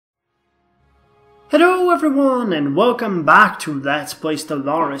Hello everyone and welcome back to Let's Play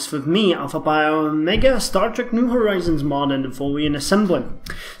Stellaris with me, Alfapiomega, Star Trek New Horizons mod and the Tholian assembly.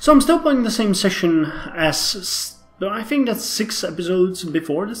 So I'm still playing the same session as, I think that's 6 episodes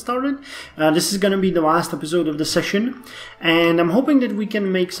before this started. This is gonna be the last episode of the session, and I'm hoping that we can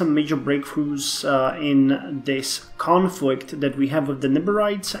make some major breakthroughs in this conflict that we have with the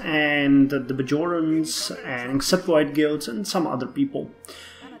Nibirites and the Bajorans and Separate Guilds and some other people.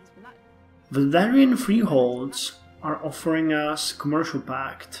 Valerian freeholds are offering us commercial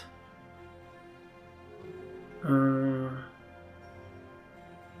pact.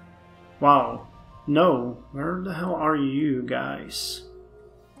 Wow. No. Where the hell are you guys?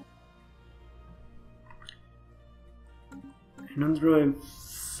 I don't really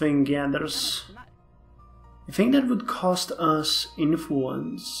think, yeah, there's... I think that would cost us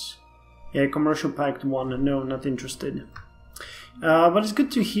influence. Yeah, commercial pact 1, no, not interested. But it's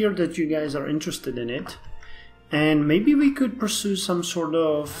good to hear that you guys are interested in it, and maybe we could pursue some sort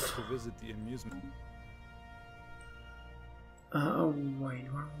of... oh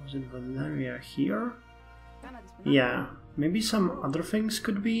wait, where was it? Valeria here? Yeah, maybe some other things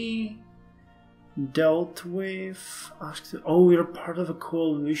could be dealt with. Oh, you're part of a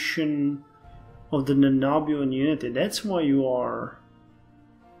coalition of the Nanabian Unity. That's why you are...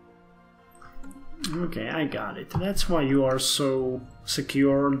 Okay, I got it. That's why you are so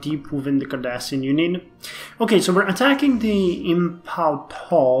secure deep within the Cardassian Union. Okay, so we're attacking the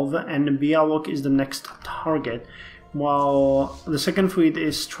Impaltov, and the Bialok is the next target, while the second fleet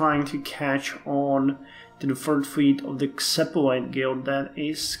is trying to catch on to the third fleet of the Separate Guild that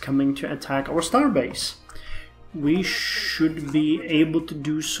is coming to attack our starbase. We should be able to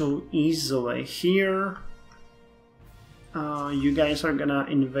do so easily. Here, you guys are gonna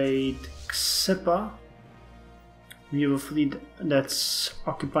invade Xepa. We have a fleet that's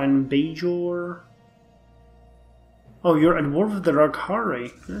occupying Bajor. Oh, you're at war with the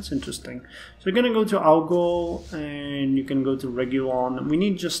Raghari. That's interesting. So you're gonna go to Algol and you can go to Regulon. We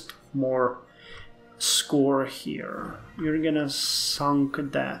need just more score here. You're gonna sunk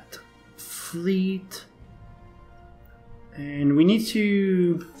that fleet. And we need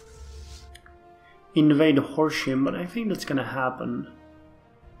to invade Horsham, but I think that's gonna happen.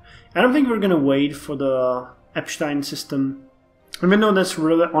 I don't think we're gonna wait for the Epstein system, even though that's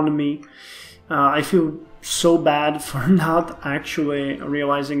really on me. I feel so bad for not actually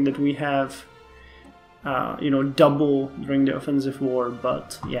realizing that we have, double during the offensive war.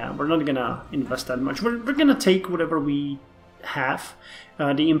 But yeah, we're not gonna invest that much. We're gonna take whatever we have.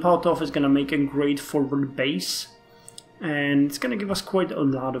 The Impaltov is gonna make a great forward base, and it's gonna give us quite a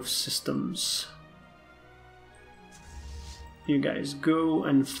lot of systems. You guys go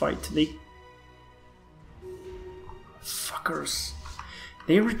and fight. They... fuckers.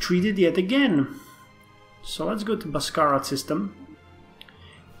 They retreated yet again. So let's go to Bhaskarat system.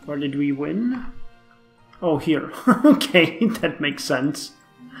 Where did we win? Oh, here. Okay, that makes sense.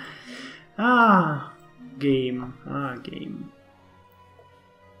 Game. Game.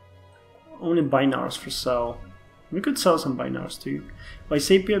 Only binars for sale. We could sell some binars too.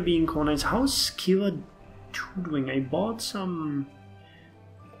 Lysapia being colonized. How's Skilla doing? I bought some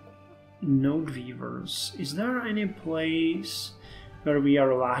node weavers. Is there any place where we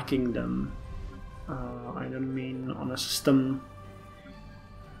are lacking them? I don't mean on a system.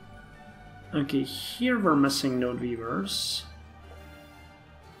 Okay, here we're missing node weavers.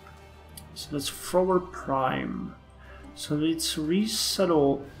 So let's forward prime. So let's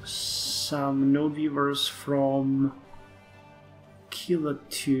resettle some node weavers from Kila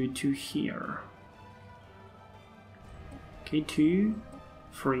 2 to here. Okay, 2,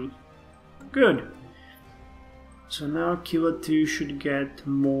 3. Good. So now Kila 2 should get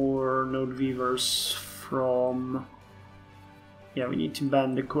more node weavers from... Yeah, we need to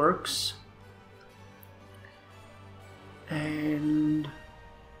ban the quirks. And...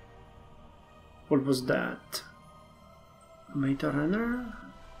 what was that? Beta runner?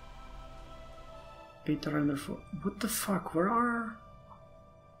 Beta runner for... what the fuck? Where are...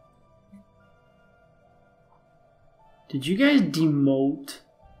 Did you guys demote?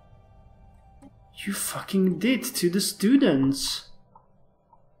 You fucking did to the students.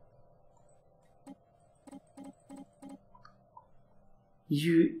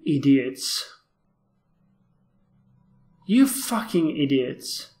 You idiots. You fucking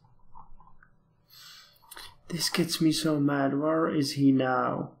idiots. This gets me so mad. Where is he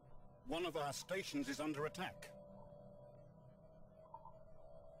now? One of our stations is under attack.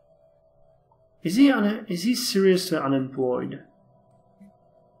 Is he seriously unemployed?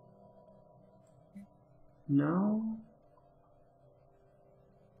 No?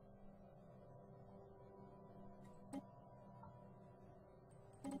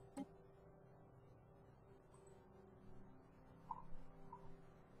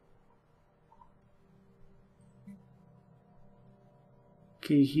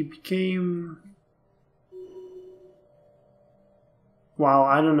 Okay, he became... Wow,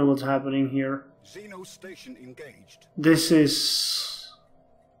 I don't know what's happening here. Xeno station engaged. This is...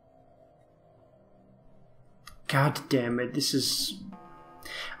 God damn it, this is...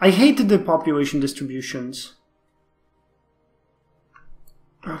 I hated the population distributions.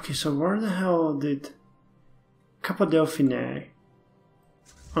 Okay, so where the hell did... Cappadelphinae.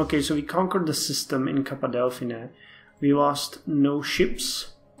 Okay, so we conquered the system in Cappadelphinae. We lost no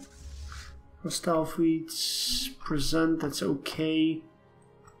ships. Hostile fleets present, that's okay.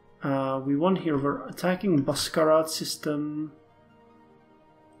 We won here, we're attacking Bascarat system.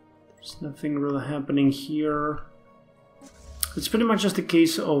 There's nothing really happening here. It's pretty much just a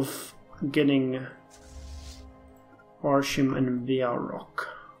case of getting Arshim and Viarok.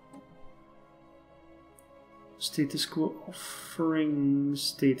 Status quo offering,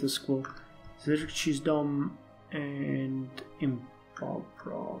 status quo, Zerchisdom and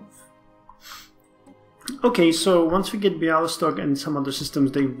Impoprov. Okay, so once we get Bialystok and some other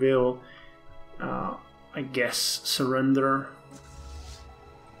systems, they will, I guess, surrender.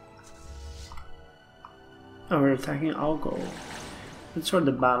 Oh, we're attacking Algo. That's where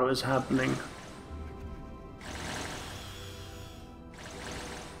the battle is happening.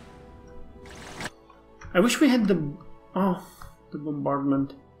 I wish we had the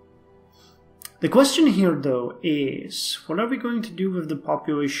bombardment. The question here, though, is what are we going to do with the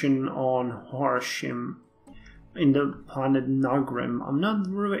population on Harshim in the planet Nagrim? I'm not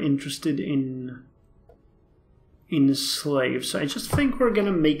really interested in slaves. I just think we're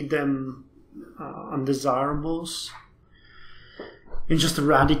gonna make them undesirables and just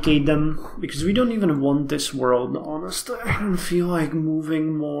eradicate them, because we don't even want this world, honestly. I don't feel like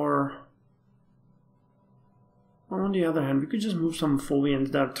moving more. On the other hand, we could just move some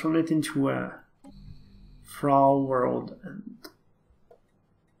Tholians there, turn it into a Frau world, and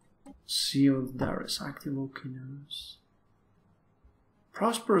see if there is active volcanoes.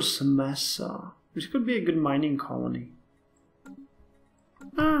 Prosperous Mesa. This could be a good mining colony.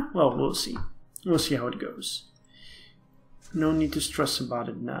 Well, we'll see. We'll see how it goes. No need to stress about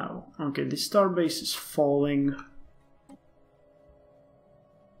it now. Okay, the starbase is falling.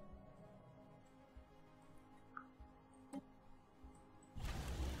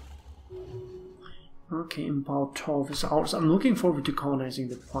 Okay, Impal 12 is ours. I'm looking forward to colonizing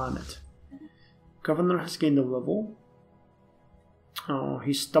the planet. Governor has gained a level. Oh,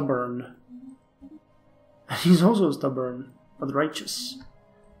 he's stubborn. He's also stubborn, but righteous.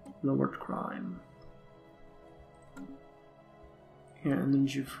 Lowered crime. Yeah,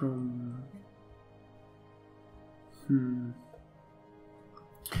 energy from...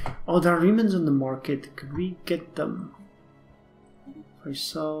 Oh, there are remnants on the market. Could we get them? If I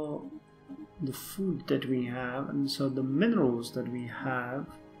sell the food that we have, and so the minerals that we have.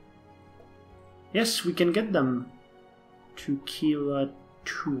 Yes, we can get them to Kila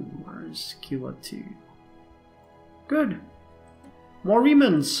 2. Where is Kila 2? Good. More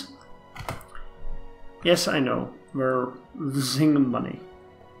remnants. Yes, I know. We're losing money.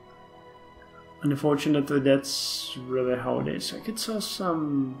 Unfortunately, that's really how it is. I could sell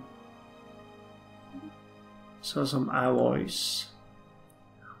some alloys.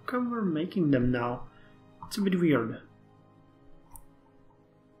 How come we're making them now? It's a bit weird.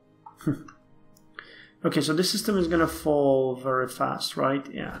 Okay, so this system is gonna fall very fast, right?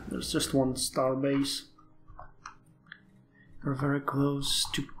 Yeah, there's just one star base. We're very close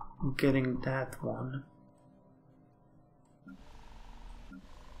to getting that one.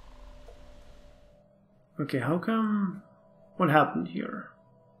 Okay, how come... What happened here?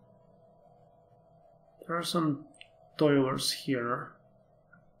 There are some toilers here.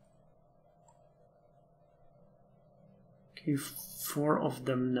 Okay, 4 of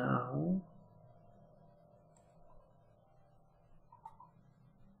them now.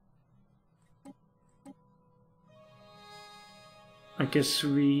 I guess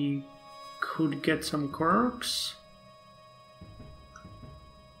we could get some quirks.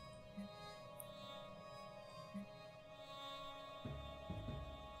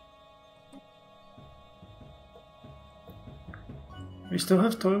 We still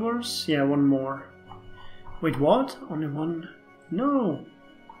have toilers? Yeah, one more. Wait, what? Only one? No!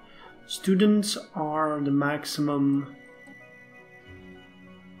 Students are the maximum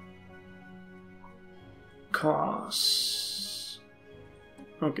class.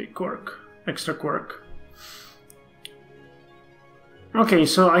 Okay, quirk. Extra quirk. Okay,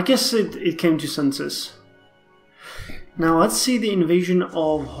 so I guess it came to senses. Now let's see the invasion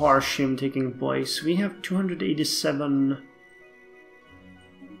of Harshim taking place. We have 287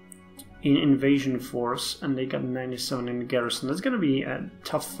 in invasion force, and they got 97 in the garrison. That's gonna be a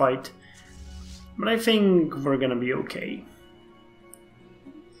tough fight, but I think we're gonna be okay.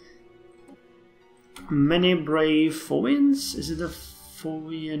 Many brave Tholians? Is it a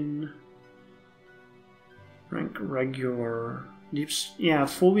Tholian rank regular? Yeah,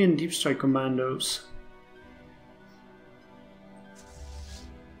 Tholian deep strike commandos.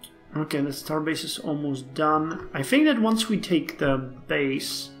 Okay, the starbase is almost done. I think that once we take the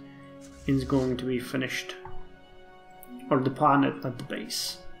base, it's going to be finished. Or the planet, not the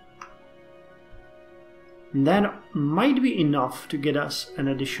base. And that might be enough to get us an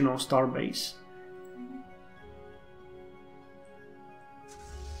additional starbase.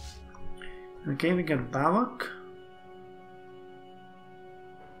 Okay, we got Balak.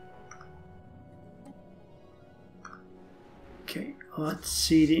 Okay, let's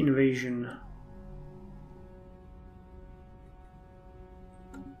see the invasion.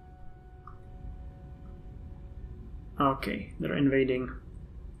 Okay, they're invading.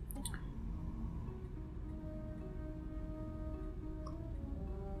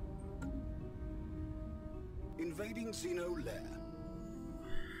 Invading Xeno lair.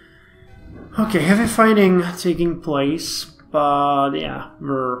 Okay, heavy fighting taking place, but yeah,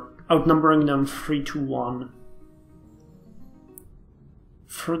 we're outnumbering them 3-1.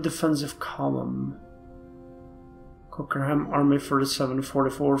 Third defensive column. Cockerham Army 37,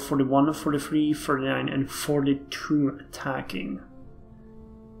 44, 41, 43, 39, and 42 attacking.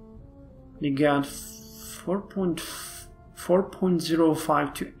 They got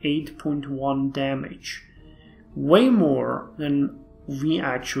 4.05 to 8.1 damage. Way more than we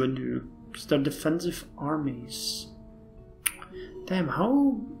actually do. Because they're defensive armies. Damn,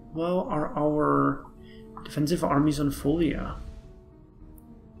 how well are our defensive armies on Folia?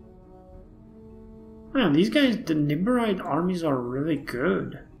 Man, these guys, the Nimbarite armies are really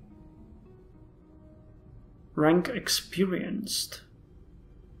good. Rank experienced.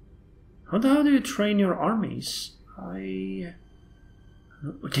 How the hell do you train your armies? They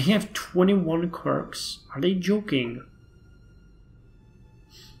have 21 clerks. Are they joking?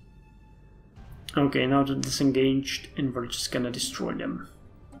 Okay, now they're disengaged and we're just gonna destroy them.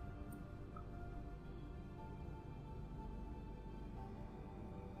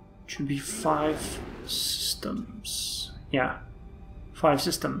 Should be 5 systems. Yeah, 5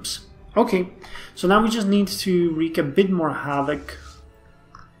 systems. Okay, so now we just need to wreak a bit more havoc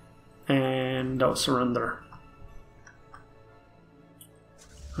and they'll surrender.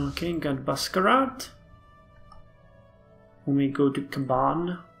 Okay, got Bascarat. When we go to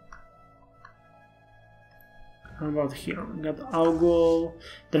Kaban. How about here? We got Algol.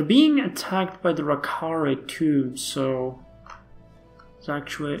 They're being attacked by the Rakari too, so there's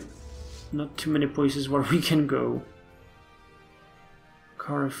actually not too many places where we can go.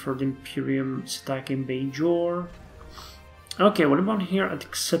 Rakari for the Imperium is attacking Bajor. Okay, what about here at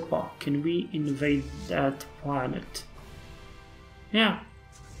Xipa? Can we invade that planet? Yeah.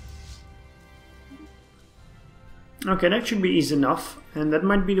 Okay, that should be easy enough, and that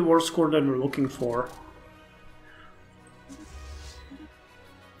might be the war score that we're looking for.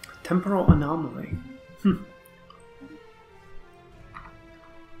 Temporal anomaly.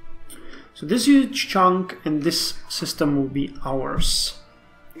 So this huge chunk and this system will be ours.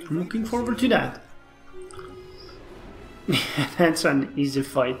 I'm looking forward to that. That's an easy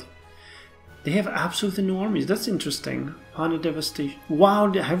fight. They have absolutely no armies. That's interesting. Planet devastation.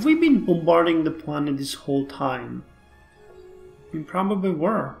 Wow, have we been bombarding the planet this whole time? We probably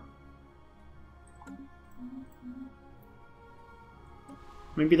were.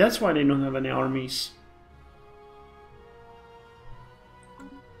 Maybe that's why they don't have any armies.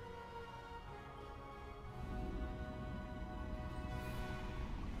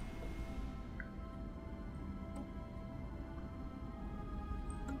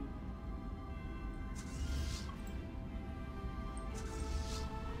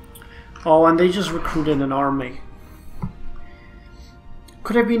 Oh, and they just recruited an army.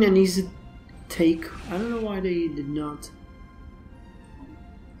 Could have been an easy take. I don't know why they did not.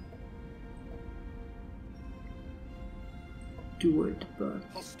 Do it, but...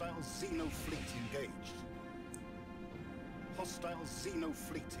 Hostile Xeno fleet engaged. Hostile Xeno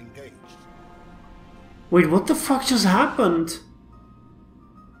fleet engaged. Wait, what the fuck just happened?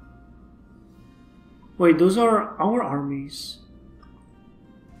 Wait, those are our armies.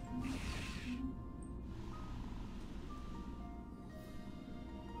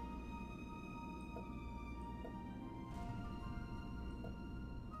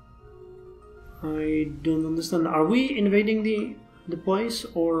 I don't understand. Are we invading the place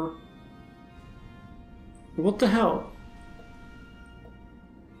or what the hell?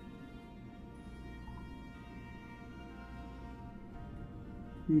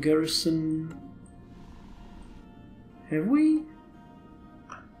 Garrison. Have we?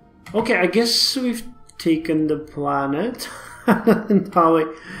 Okay, I guess we've taken the planet. I'm not entirely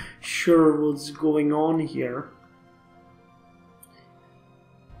sure what's going on here.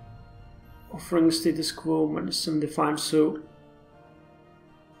 Offering status quo -75, so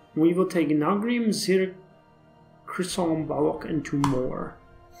we will take Nagrim, Zir, Chryson, Balok, and 2 more.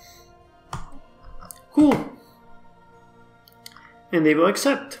 Cool. And they will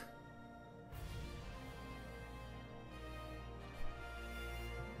accept.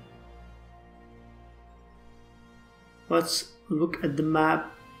 Let's look at the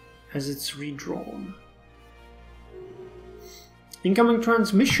map as it's redrawn. Incoming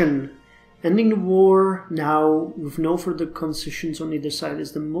transmission. Ending the war now with no further concessions on either side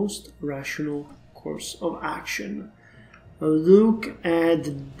is the most rational course of action. Look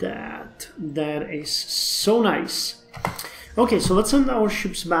at that. That is so nice. Okay, so let's send our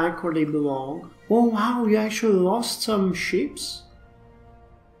ships back where they belong. Oh wow, we actually lost some ships?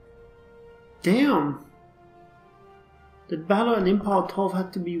 Damn. That battle in Impel 12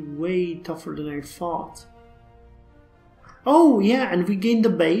 had to be way tougher than I thought. Oh yeah, and we gained the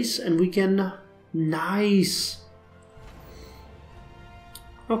base and we can... Nice!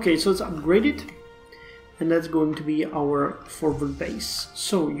 Okay, so it's upgraded. And that's going to be our forward base.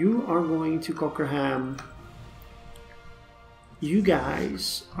 So you are going to Cockerham. You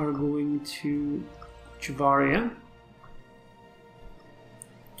guys are going to Chivaria.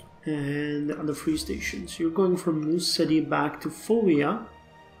 And the other 3 stations. You're going from Moose City back to Folia.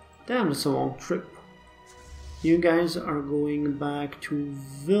 Damn, that's a long trip. You guys are going back to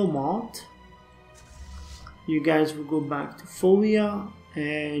Vilmot. You guys will go back to Folia.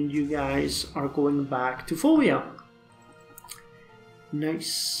 And you guys are going back to Folia.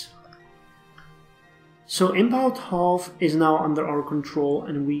 Nice. So Impel 12 is now under our control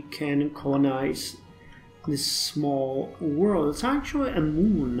and we can colonize this small world. It's actually a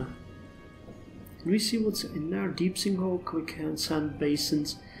moon. Can we see what's in there? Deep sinkhole, quicksand, sand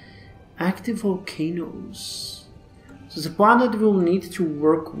basins, active volcanoes. So it's a planet we'll need to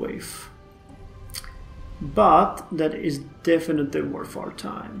work with. But that is definitely worth our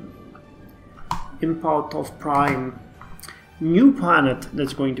time. Impel 12 Prime. New planet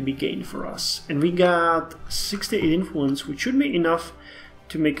that's going to be gained for us. And we got 68 influence, which should be enough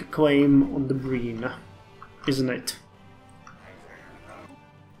to make a claim on the Breen. Isn't it?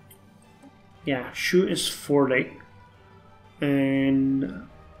 Yeah, Shu is 40. And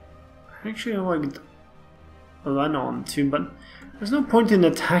actually I liked Lennon too, but there's no point in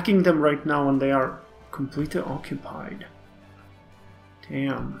attacking them right now when they are completely occupied.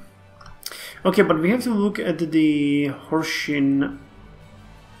 Damn. Okay, but we have to look at the Horshin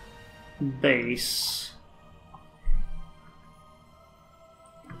base.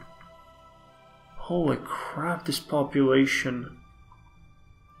 Holy crap, this population.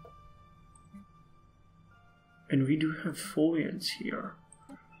 And we do have Tholians here.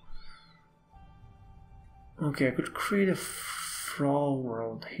 Okay, I could create a Thrall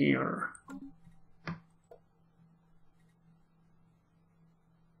world here.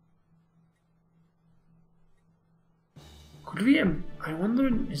 Could we... I wonder,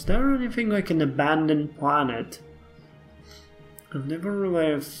 is there anything like an abandoned planet? I've never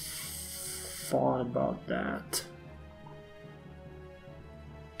really thought about that.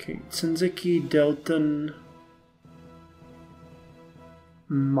 Okay, Tsendzeki, Delton,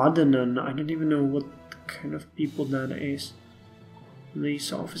 Madanan. I don't even know what kind of people that is.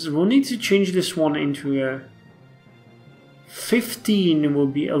 Police officer. We'll need to change this one into a 15 will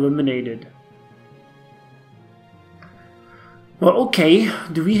be eliminated. Well, okay.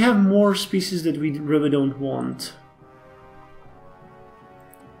 Do we have more species that we really don't want?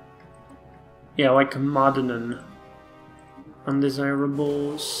 Yeah, like Madanan.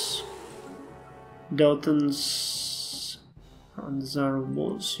 Undesirables. Deltons.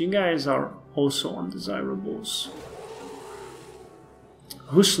 Undesirables. You guys are also undesirables.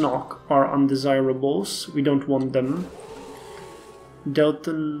 Husnok are undesirables. We don't want them.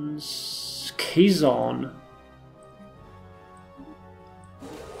 Deltons. Kazon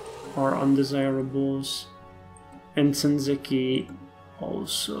are undesirables. And Tsendzeki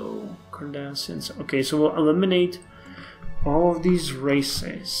also. Cardassians. Okay, so we'll eliminate all of these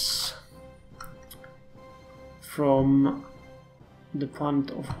races from the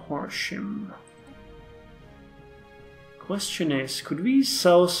planet of Horsham. Question is, could we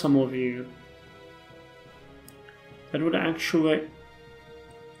sell some of you? That would actually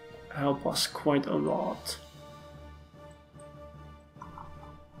help us quite a lot.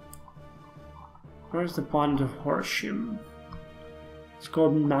 Where's the planet of Horsham? It's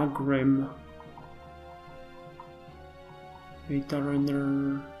called Nagrim. Data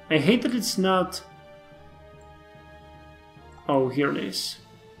render. I hate that it's not. Oh, here it is.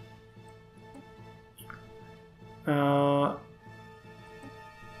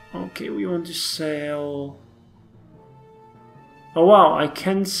 Okay, we want to sell. Oh wow, I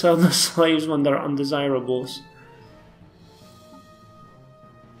can sell the slaves when they're undesirables.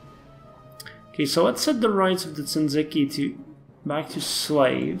 Okay, so let's set the rights of the Tsendzeki back to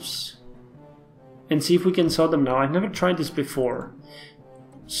slaves and see if we can sell them now. I've never tried this before,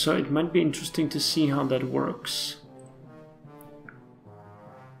 so it might be interesting to see how that works.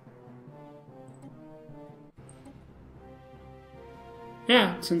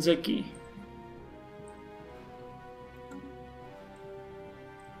 Yeah, Tsendzeki.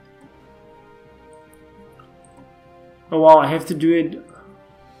 Oh wow, I have to do it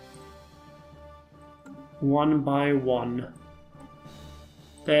one by one.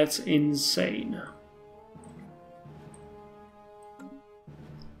 That's insane.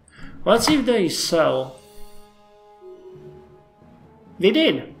 Let's see if they sell. They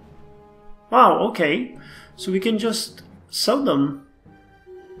did! Wow, okay. So we can just sell them.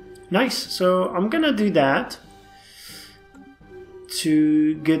 Nice, so I'm gonna do that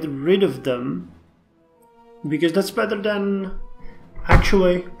to get rid of them, because that's better than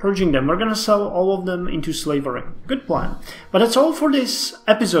actually purging them. We're gonna sell all of them into slavery. Good plan. But that's all for this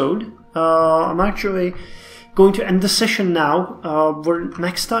episode. I'm actually going to end the session now.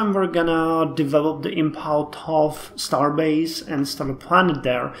 Next time we're gonna develop the Impel Toph starbase and start a planet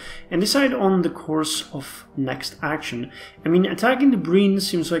there and decide on the course of next action. I mean, attacking the Breen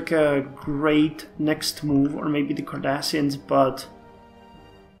seems like a great next move, or maybe the Cardassians, but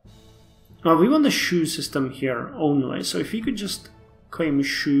we want the Shu system here only. So if you could just claim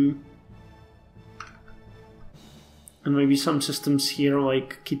Shu, and maybe some systems here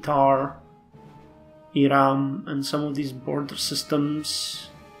like Kitar, Iram, and some of these border systems,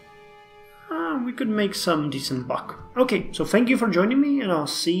 we could make some decent buck. Okay, so thank you for joining me, and I'll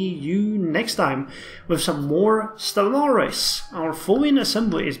see you next time with some more Stellaris. Our Tholian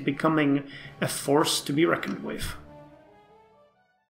assembly is becoming a force to be reckoned with.